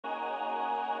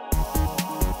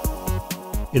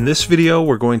In this video,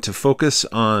 we're going to focus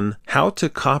on how to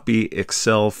copy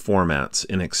Excel formats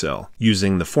in Excel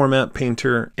using the Format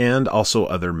Painter and also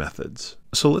other methods.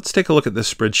 So let's take a look at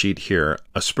this spreadsheet here,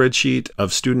 a spreadsheet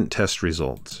of student test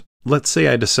results. Let's say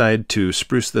I decide to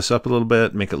spruce this up a little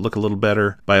bit, make it look a little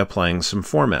better by applying some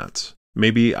formats.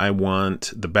 Maybe I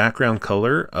want the background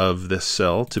color of this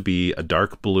cell to be a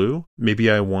dark blue. Maybe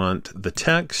I want the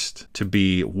text to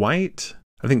be white.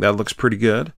 I think that looks pretty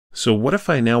good. So what if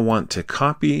I now want to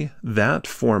copy that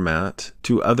format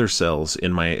to other cells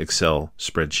in my Excel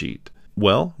spreadsheet?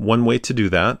 Well, one way to do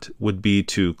that would be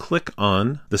to click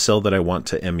on the cell that I want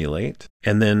to emulate,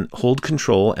 and then hold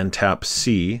Control and tap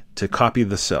C to copy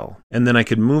the cell. And then I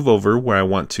could move over where I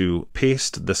want to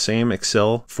paste the same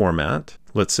Excel format,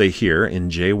 let's say here in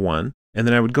J1, and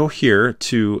then I would go here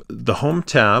to the Home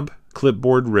tab,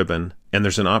 Clipboard ribbon, and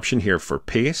there's an option here for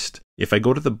Paste. If I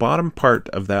go to the bottom part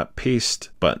of that Paste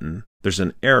button, there's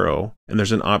an arrow and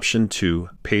there's an option to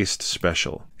Paste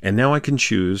Special. And now I can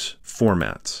choose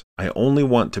Formats. I only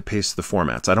want to paste the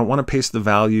formats. I don't want to paste the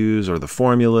values or the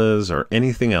formulas or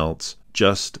anything else,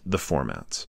 just the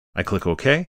formats. I click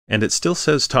OK, and it still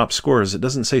says top scores. It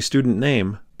doesn't say student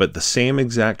name, but the same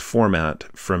exact format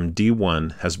from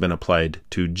D1 has been applied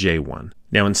to J1.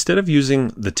 Now, instead of using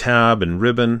the tab and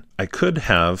ribbon, I could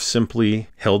have simply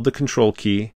held the Control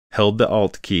key, held the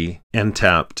Alt key, and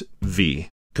tapped V.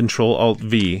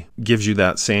 Control-Alt-V gives you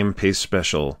that same Paste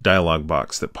Special dialog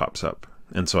box that pops up.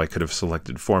 And so I could have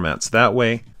selected formats that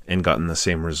way and gotten the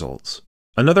same results.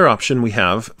 Another option we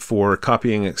have for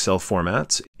copying Excel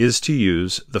formats is to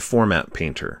use the Format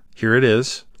Painter. Here it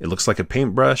is. It looks like a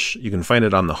paintbrush. You can find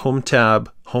it on the Home tab,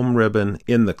 Home ribbon,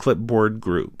 in the Clipboard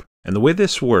group. And the way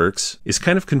this works is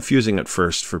kind of confusing at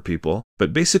first for people,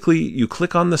 but basically you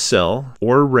click on the cell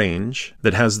or range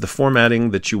that has the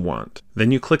formatting that you want. Then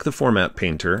you click the Format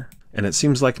Painter, and it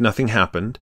seems like nothing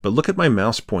happened, but look at my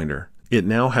mouse pointer. It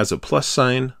now has a plus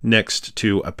sign next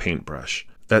to a paintbrush.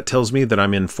 That tells me that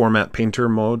I'm in Format Painter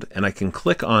mode, and I can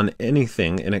click on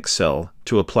anything in Excel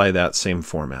to apply that same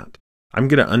format. I'm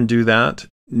going to undo that.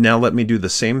 Now let me do the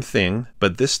same thing,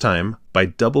 but this time by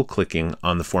double-clicking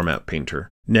on the Format Painter.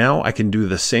 Now I can do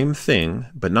the same thing,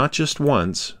 but not just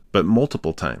once, but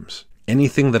multiple times.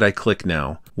 Anything that I click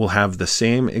now will have the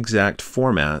same exact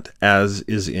format as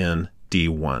is in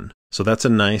D1. So that's a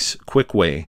nice, quick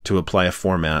way to apply a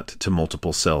format to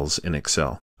multiple cells in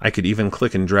Excel. I could even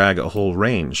click and drag a whole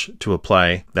range to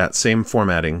apply that same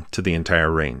formatting to the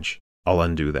entire range. I'll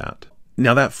undo that.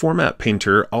 Now that Format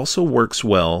Painter also works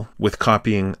well with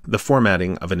copying the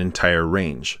formatting of an entire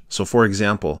range. So for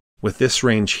example, with this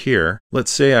range here,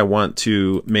 let's say I want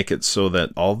to make it so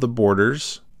that all the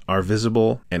borders are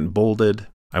visible and bolded.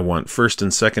 I want first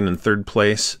and second and third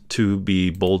place to be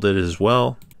bolded as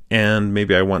well. And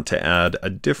maybe I want to add a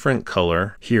different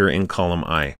color here in column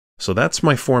I. So that's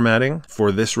my formatting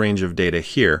for this range of data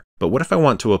here. But what if I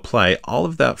want to apply all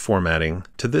of that formatting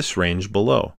to this range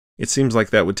below? It seems like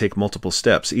that would take multiple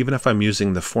steps. Even if I'm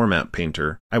using the Format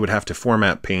Painter, I would have to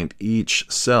format paint each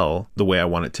cell the way I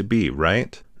want it to be,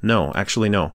 right? No, actually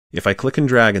no. If I click and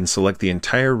drag and select the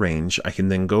entire range, I can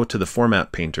then go to the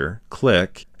Format Painter,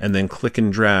 click, and then click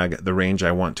and drag the range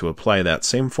I want to apply that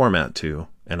same format to,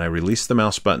 and I release the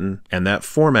mouse button, and that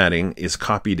formatting is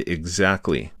copied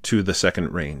exactly to the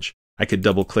second range. I could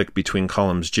double click between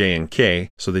columns J and K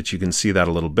so that you can see that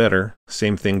a little better.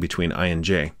 Same thing between I and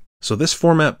J. So this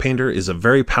Format Painter is a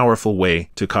very powerful way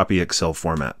to copy Excel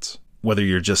formats. Whether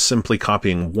you're just simply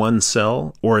copying one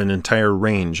cell or an entire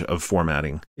range of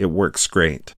formatting, it works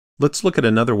great. Let's look at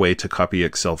another way to copy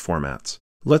Excel formats.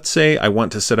 Let's say I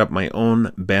want to set up my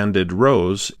own banded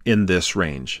rows in this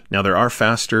range. Now there are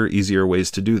faster, easier ways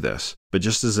to do this, but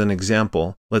just as an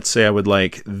example, let's say I would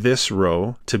like this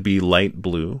row to be light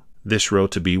blue, this row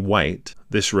to be white,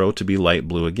 this row to be light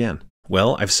blue again.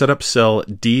 Well, I've set up cell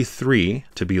D3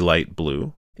 to be light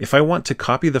blue. If I want to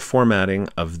copy the formatting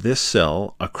of this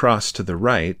cell across to the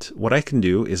right, what I can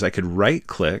do is I could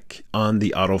right-click on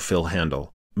the autofill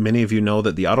handle. Many of you know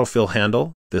that the autofill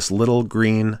handle, this little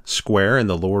green square in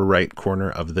the lower right corner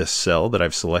of this cell that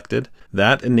I've selected,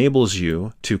 that enables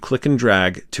you to click and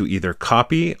drag to either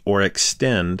copy or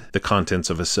extend the contents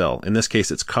of a cell. In this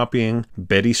case, it's copying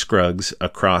Betty Scruggs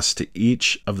across to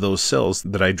each of those cells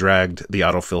that I dragged the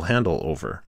autofill handle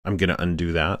over. I'm going to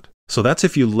undo that. So that's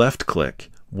if you left-click.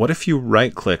 What if you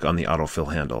right-click on the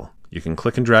autofill handle? You can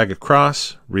click and drag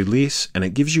across, release, and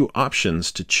it gives you options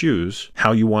to choose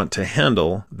how you want to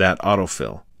handle that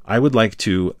autofill. I would like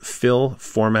to fill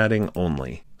formatting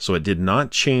only. So it did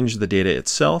not change the data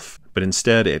itself, but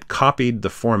instead it copied the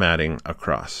formatting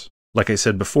across. Like I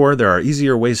said before, there are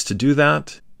easier ways to do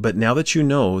that, But now that you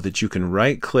know that you can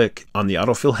right-click on the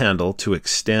autofill handle to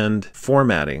extend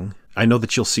formatting, I know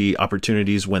that you'll see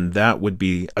opportunities when that would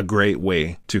be a great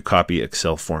way to copy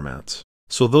Excel formats.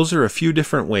 So those are a few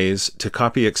different ways to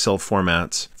copy Excel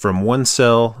formats from one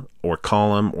cell or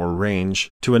column or range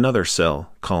to another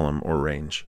cell, column, or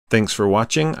range. Thanks for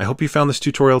watching. I hope you found this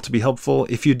tutorial to be helpful.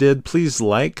 If you did, please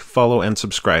like, follow, and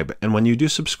subscribe. And when you do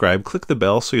subscribe, click the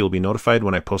bell so you'll be notified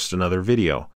when I post another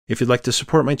video. If you'd like to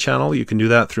support my channel, you can do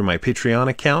that through my Patreon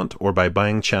account or by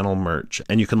buying channel merch.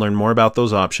 And you can learn more about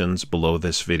those options below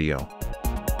this video.